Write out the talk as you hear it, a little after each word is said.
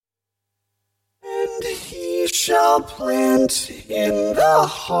shall plant in the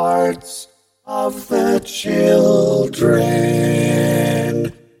hearts of the children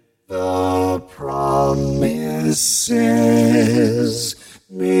the promises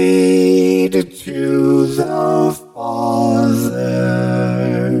made to the fathers,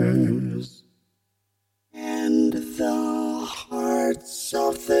 and the hearts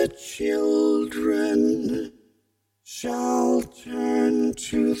of the children shall turn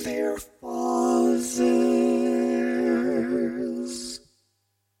to their fathers,